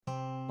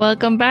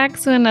Welcome back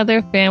to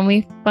another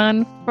Family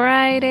Fun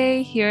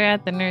Friday here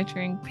at the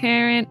Nurturing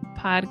Parent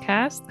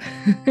podcast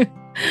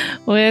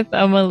with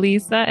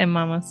Melissa and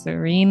Mama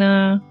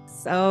Serena.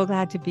 So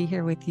glad to be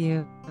here with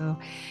you.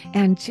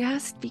 And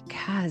just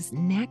because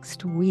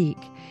next week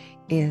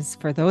is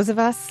for those of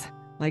us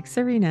like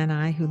Serena and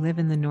I who live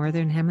in the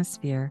Northern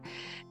Hemisphere,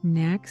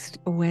 next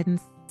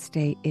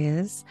Wednesday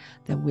is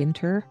the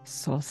winter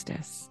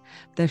solstice,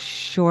 the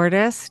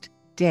shortest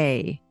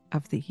day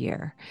of the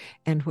year.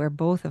 And where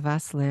both of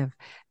us live,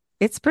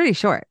 it's pretty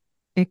short.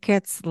 It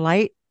gets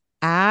light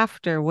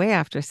way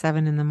after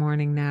 7 in the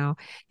morning now,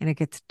 and it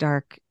gets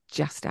dark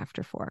just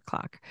after 4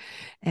 o'clock.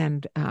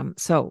 And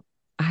so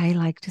I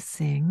like to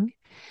sing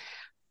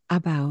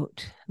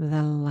about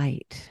the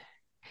light.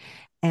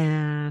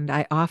 And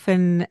I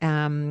often,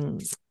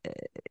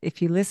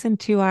 if you listen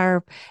to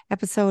our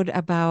episode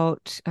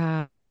about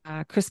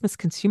Christmas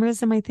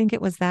consumerism, I think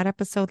it was that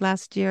episode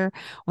last year,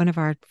 one of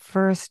our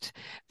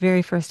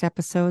very first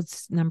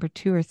episodes, number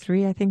 2 or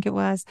 3, I think it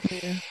was.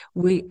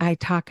 Yeah. I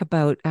talk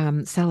about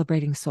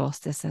celebrating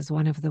solstice as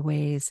one of the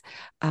ways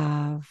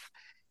of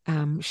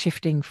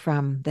shifting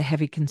from the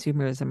heavy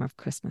consumerism of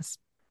Christmas.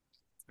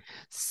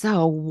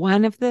 So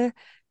one of the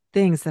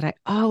things that I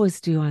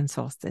always do on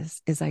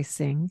solstice is I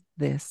sing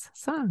this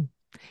song.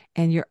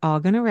 And you're all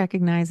going to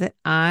recognize it.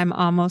 I'm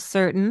almost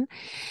certain.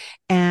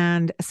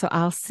 And so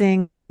I'll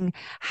sing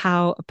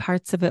how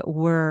parts of it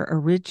were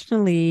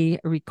originally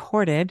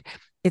recorded.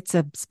 It's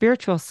a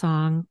spiritual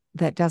song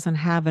that doesn't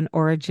have an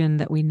origin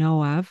that we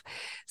know of.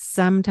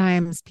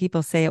 Sometimes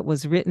people say it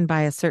was written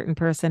by a certain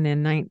person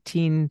in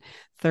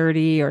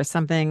 1930 or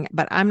something,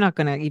 but I'm not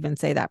going to even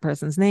say that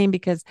person's name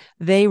because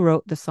they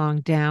wrote the song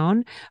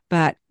down.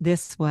 But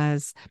this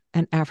was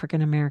an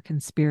African American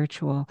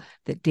spiritual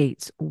that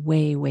dates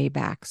way, way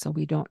back. So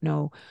we don't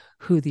know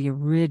who the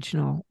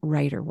original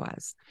writer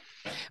was.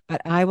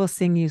 But I will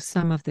sing you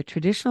some of the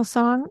traditional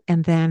song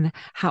and then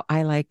how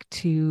I like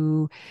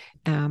to,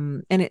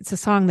 and it's a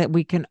song that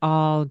we can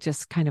all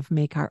just kind of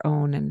make our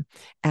own and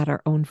add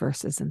our own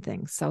verses and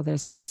things. So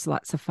there's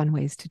lots of fun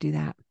ways to do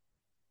that.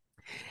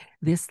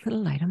 This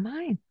little light of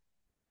mine.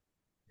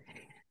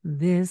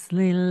 This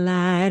little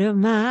light of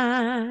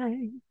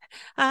mine,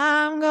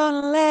 I'm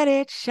gonna let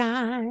it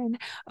shine.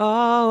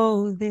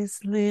 Oh,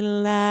 this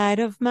little light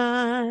of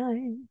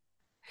mine,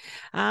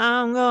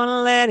 I'm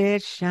gonna let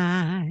it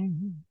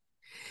shine.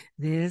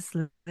 This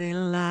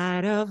little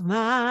light of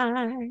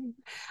mine,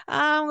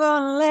 I'm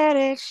gonna let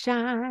it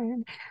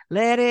shine,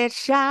 let it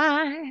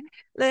shine,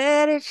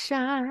 let it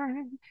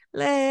shine,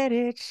 let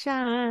it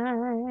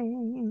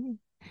shine.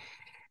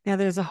 Now,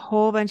 there's a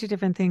whole bunch of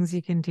different things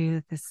you can do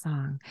with this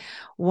song.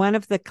 One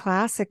of the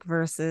classic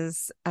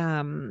verses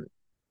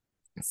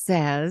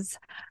says,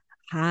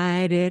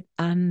 hide it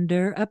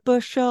under a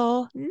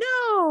bushel.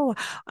 No,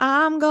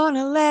 I'm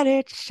gonna let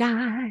it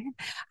shine.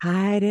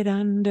 Hide it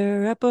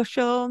under a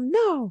bushel.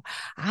 No,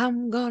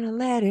 I'm gonna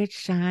let it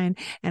shine.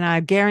 And I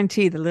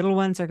guarantee the little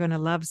ones are gonna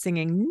love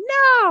singing,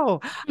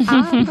 no,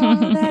 I'm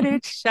gonna let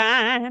it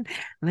shine.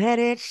 Let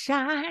it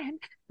shine.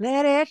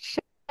 Let it shine.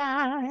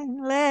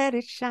 Let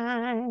it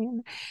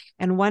shine.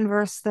 And one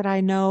verse that I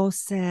know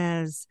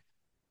says,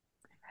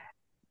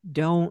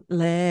 don't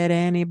let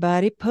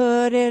anybody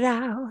put it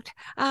out.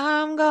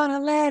 I'm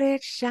gonna let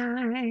it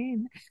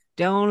shine.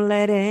 Don't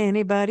let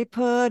anybody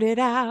put it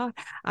out.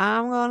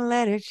 I'm gonna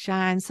let it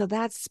shine. So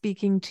that's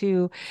speaking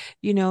to,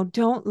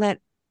 don't let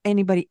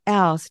anybody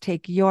else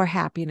take your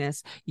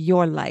happiness,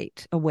 your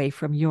light away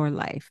from your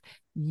life.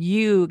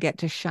 You get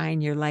to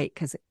shine your light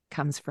because it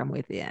comes from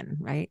within,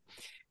 right?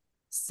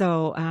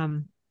 So,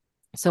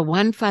 so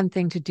one fun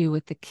thing to do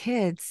with the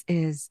kids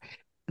is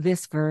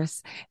this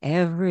verse,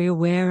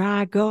 everywhere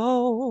I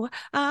go,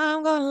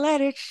 I'm gonna let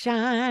it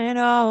shine.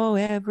 Oh,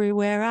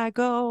 everywhere I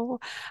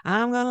go,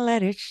 I'm gonna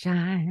let it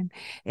shine.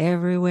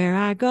 Everywhere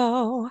I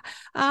go,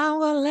 I'm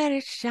gonna let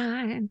it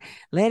shine.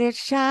 Let it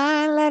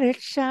shine, let it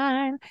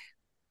shine.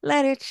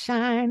 Let it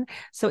shine.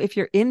 So if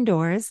you're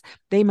indoors,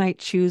 they might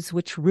choose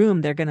which room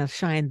they're going to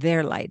shine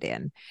their light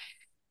in.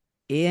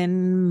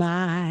 In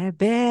my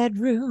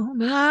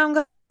bedroom, I'm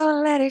gonna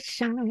let it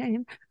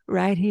shine.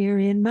 Right here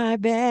in my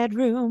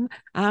bedroom,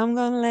 I'm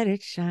gonna let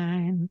it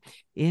shine.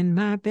 In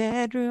my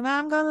bedroom,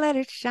 I'm gonna let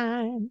it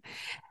shine.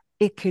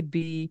 It could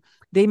be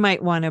they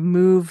might want to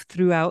move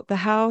throughout the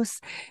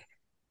house.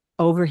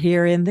 Over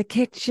here in the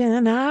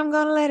kitchen, I'm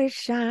gonna let it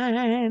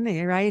shine.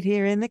 Right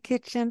here in the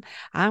kitchen,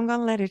 I'm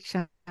gonna let it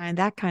shine.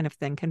 That kind of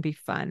thing can be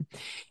fun.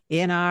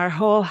 In our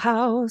whole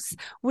house,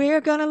 we're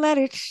gonna let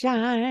it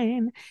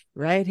shine.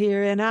 Right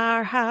here in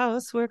our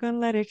house, we're gonna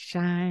let it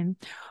shine.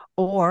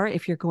 Or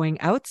if you're going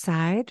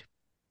outside,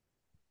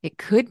 it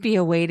could be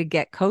a way to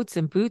get coats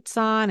and boots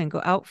on and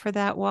go out for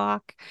that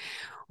walk.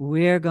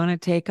 We're gonna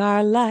take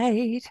our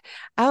light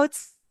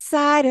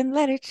outside and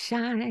let it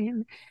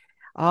shine.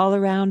 All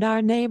around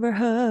our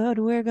neighborhood,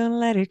 we're going to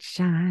let it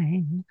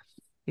shine.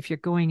 If you're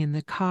going in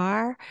the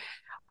car,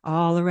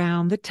 all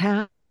around the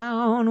town,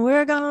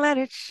 we're going to let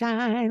it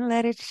shine,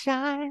 let it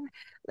shine,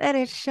 let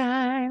it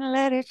shine,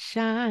 let it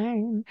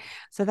shine.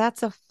 So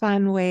that's a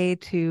fun way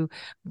to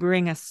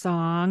bring a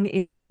song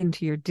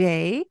into your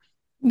day.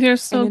 You're And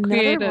so another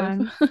creative.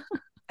 one.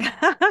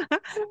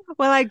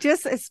 Well,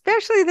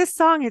 especially this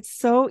song, it's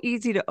so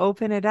easy to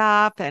open it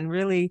up and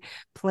really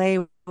play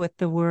with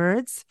the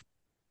words.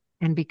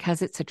 And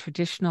because it's a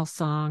traditional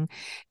song,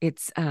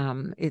 it's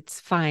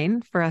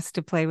fine for us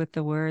to play with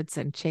the words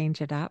and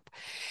change it up.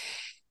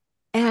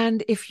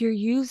 And if you're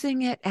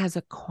using it as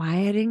a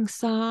quieting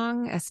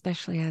song,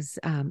 especially as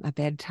a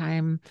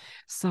bedtime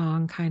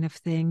song kind of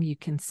thing, you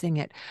can sing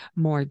it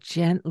more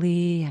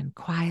gently and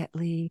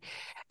quietly.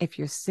 If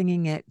you're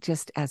singing it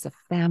just as a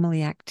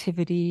family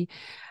activity,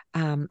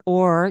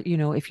 or,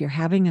 if you're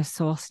having a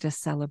solstice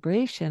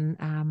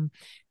celebration,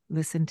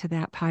 listen to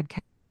that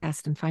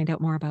podcast and find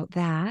out more about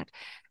that.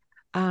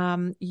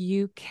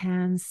 You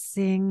can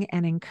sing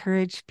and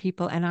encourage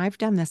people. And I've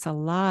done this a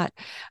lot.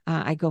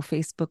 I go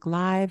Facebook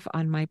Live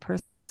on my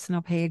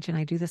personal page, and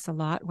I do this a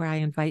lot where I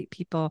invite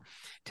people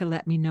to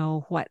let me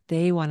know what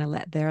they want to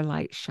let their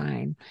light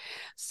shine.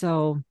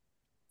 So,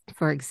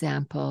 for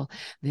example,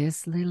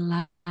 this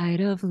little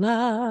light of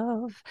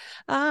love,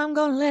 I'm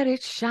gonna let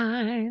it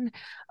shine.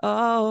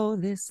 Oh,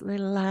 this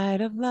little light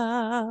of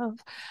love,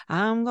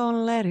 I'm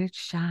gonna let it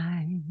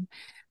shine.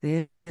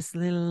 This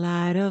little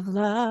light of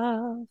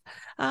love,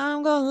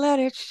 I'm gonna let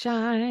it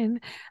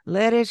shine.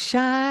 Let it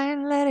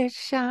shine, let it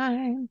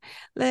shine,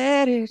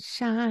 let it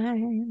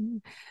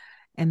shine.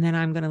 And then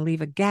I'm gonna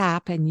leave a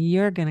gap, and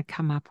you're gonna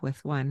come up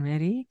with one.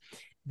 Ready?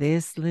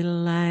 This little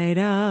light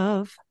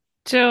of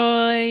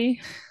Joy.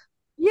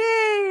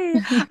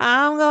 Yay!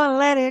 I'm gonna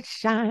let it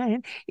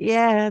shine.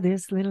 Yeah,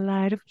 this little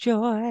light of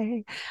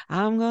joy.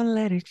 I'm gonna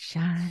let it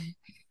shine.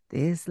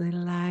 This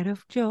little light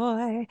of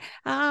joy.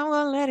 I'm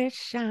gonna let it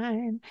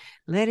shine.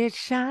 Let it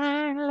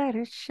shine, let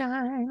it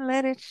shine,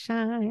 let it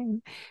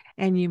shine.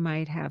 And you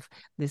might have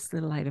this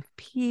little light of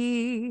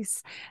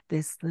peace,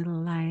 this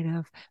little light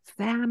of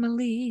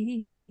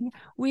family.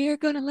 We're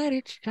gonna let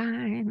it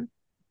shine.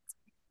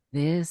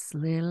 This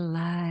little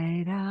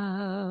light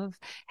of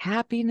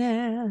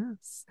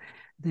happiness,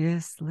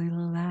 this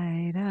little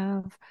light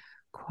of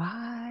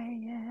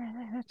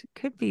quiet. It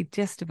could be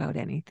just about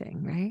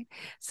anything, right?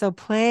 So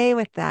play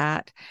with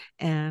that,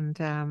 and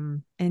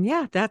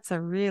yeah, that's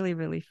a really,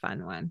 really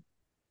fun one.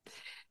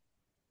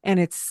 And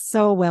it's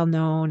so well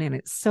known and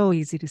it's so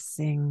easy to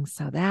sing.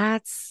 So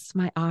that's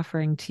my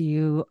offering to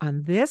you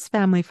on this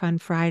Family Fun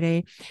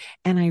Friday.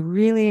 And I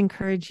really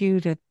encourage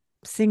you to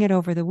sing it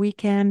over the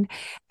weekend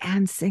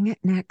and sing it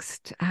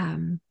next.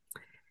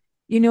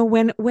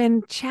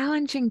 When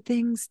challenging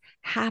things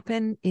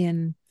happen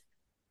in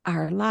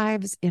our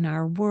lives, in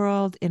our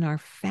world, in our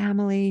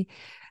family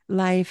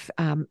life,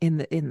 in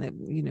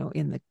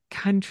the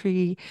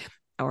country,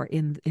 or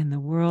in the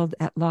world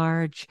at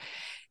large,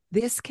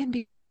 this can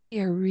be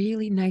a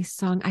really nice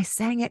song. I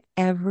sang it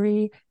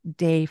every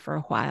day for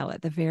a while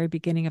at the very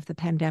beginning of the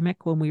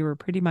pandemic when we were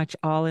pretty much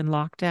all in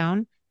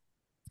lockdown.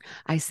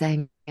 I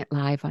sang it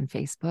live on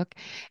Facebook,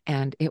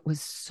 and it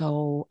was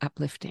so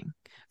uplifting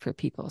for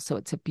people. So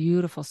it's a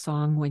beautiful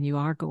song when you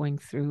are going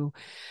through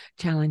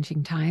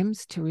challenging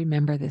times, to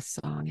remember this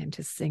song and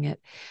to sing it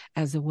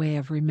as a way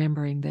of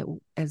remembering that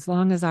as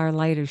long as our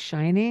light is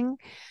shining,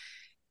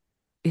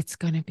 it's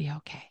going to be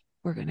okay.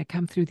 We're going to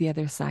come through the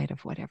other side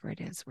of whatever it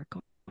is we're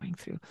going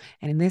through.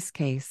 And in this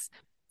case,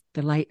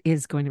 the light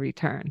is going to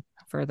return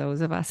for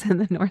those of us in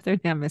the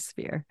Northern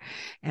Hemisphere.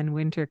 And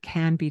winter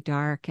can be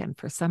dark. And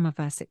for some of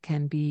us, it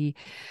can be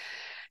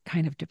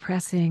kind of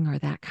depressing or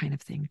that kind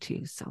of thing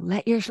too. So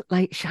let your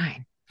light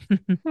shine.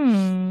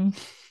 Hmm.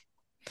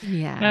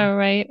 Yeah. All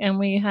right. And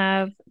we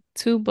have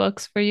two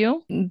books for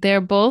you.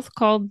 They're both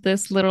called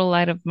This Little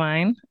Light of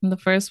Mine. And the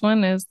first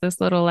one is This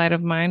Little Light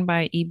of Mine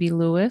by E.B.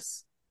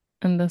 Lewis.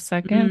 And the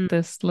second, Mm,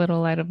 This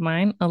Little Light of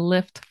Mine, a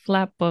Lift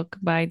Flap Book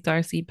by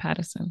Darcy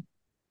Pattison.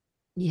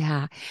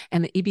 yeah.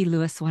 And the E.B.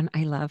 Lewis one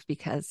I love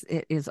because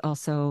it is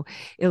also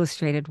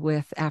illustrated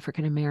with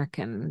African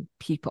American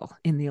people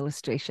in the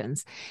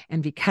illustrations.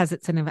 And because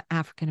it's an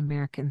African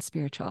American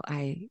spiritual,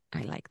 I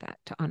like that,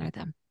 to honor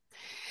them.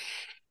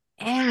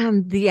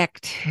 And the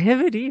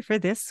activity for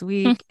this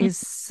week is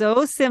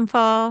so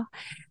simple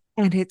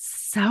and it's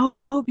so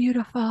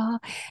beautiful.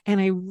 And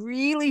I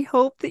really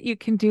hope that you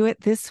can do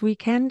it this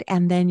weekend.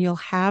 And then you'll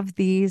have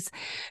these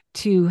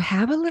to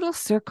have a little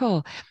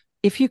circle.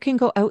 If you can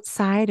go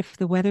outside, if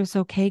the weather's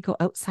okay, go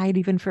outside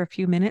even for a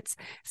few minutes,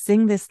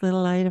 sing this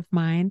little light of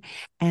mine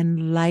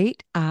and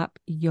light up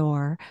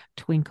your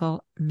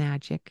twinkle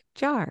magic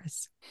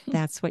jars.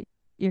 That's what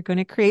you're going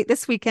to create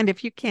this weekend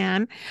if you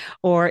can,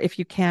 or if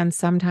you can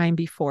sometime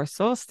before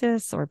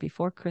solstice or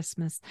before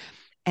Christmas.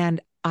 And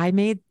I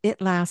made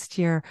it last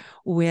year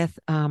with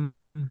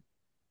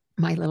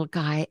my little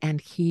guy, and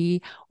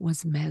he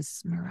was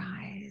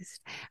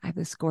mesmerized. I have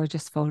this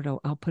gorgeous photo.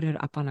 I'll put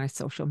it up on our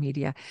social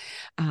media.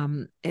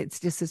 It's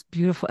just this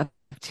beautiful,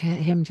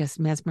 him just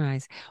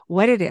mesmerized.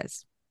 What it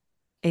is,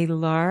 a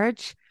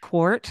large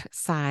quart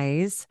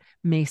size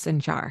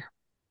mason jar,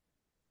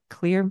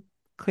 clear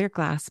clear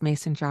glass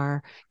mason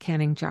jar,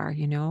 canning jar,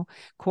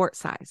 quart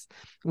size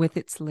with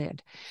its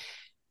lid.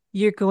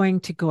 You're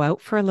going to go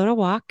out for a little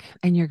walk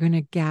and you're going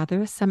to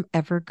gather some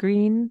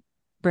evergreen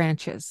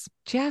branches,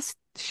 just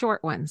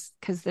short ones,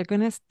 because they're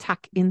going to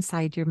tuck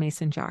inside your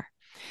mason jar.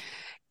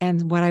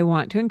 And what I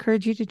want to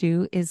encourage you to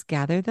do is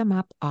gather them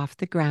up off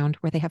the ground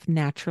where they have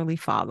naturally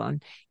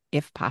fallen,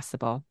 if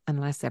possible,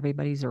 unless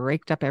everybody's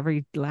raked up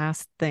every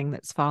last thing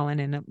that's fallen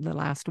in the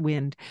last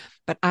wind.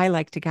 But I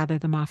like to gather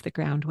them off the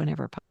ground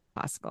whenever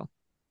possible.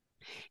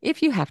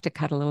 If you have to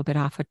cut a little bit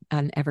off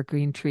an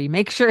evergreen tree,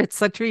 make sure it's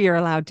a tree you're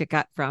allowed to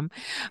cut from,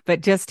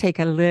 but just take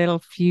a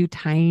few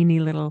tiny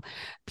little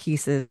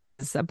pieces,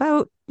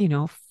 about,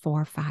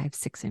 4, 5,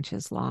 6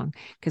 inches long,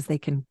 because they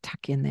can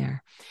tuck in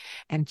there,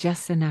 and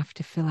just enough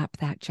to fill up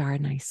that jar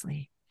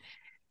nicely.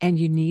 And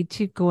you need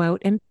to go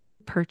out and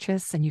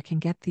purchase, and you can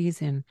get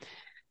these in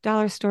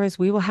dollar stores.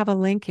 We will have a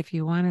link if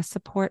you want to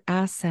support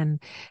us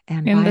and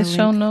in buy the a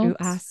show link notes.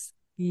 through us.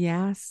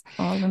 Yes.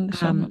 All in the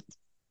show notes.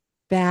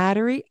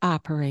 Battery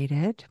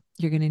operated.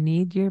 You're going to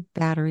need your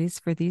batteries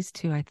for these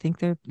two. I think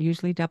they're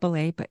usually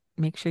AA, but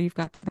make sure you've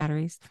got the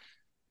batteries.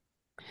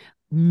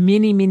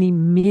 Mini, mini,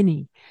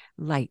 mini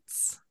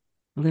lights,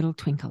 little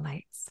twinkle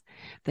lights,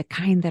 the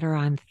kind that are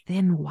on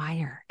thin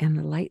wire, and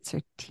the lights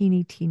are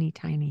teeny, teeny,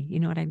 tiny. You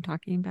know what I'm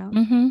talking about?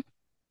 Mm-hmm.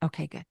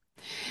 Okay, good.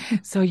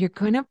 So you're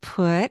going to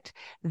put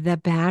the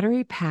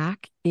battery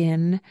pack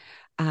in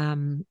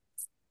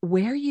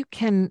where you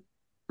can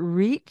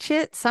reach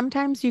it.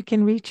 Sometimes you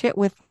can reach it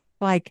with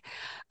like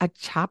a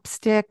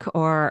chopstick,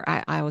 or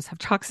I always have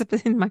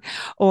chopsticks in my,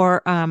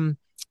 or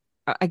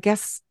I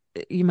guess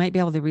you might be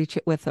able to reach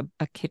it with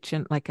a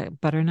kitchen, like a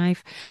butter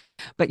knife,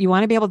 but you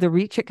want to be able to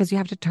reach it because you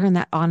have to turn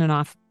that on and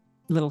off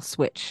little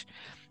switch.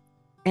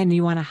 And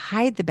you want to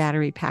hide the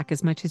battery pack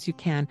as much as you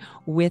can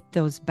with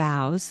those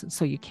boughs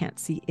so you can't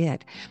see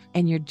it.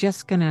 And you're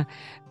just going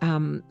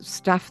to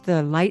stuff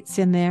the lights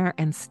in there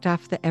and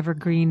stuff the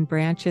evergreen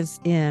branches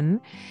in,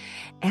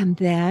 and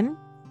then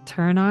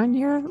turn on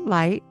your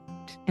light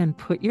and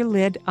put your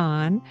lid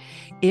on.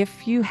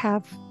 If you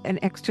have an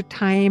extra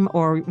time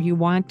or you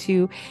want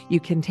to, you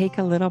can take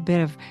a little bit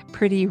of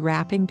pretty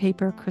wrapping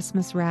paper,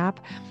 Christmas wrap,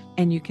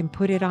 and you can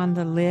put it on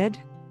the lid,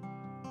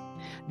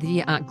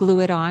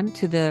 glue it on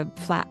to the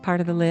flat part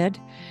of the lid,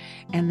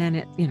 and then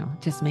it,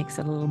 just makes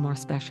it a little more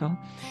special.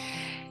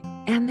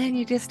 And then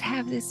you just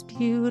have this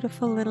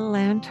beautiful little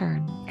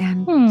lantern,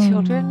 and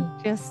children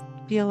just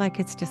feel like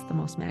it's just the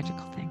most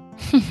magical thing.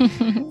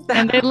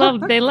 And they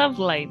love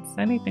lights.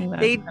 Anything that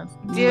they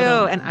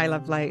do, and I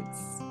love lights.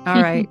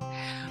 All right.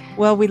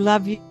 Well, we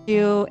love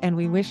you, and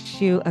we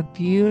wish you a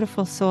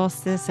beautiful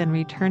solstice and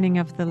returning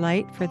of the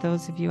light for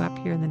those of you up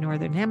here in the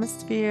Northern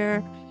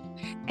Hemisphere.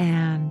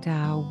 And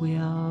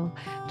we'll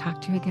talk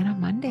to you again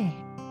on Monday.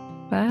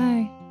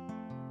 Bye.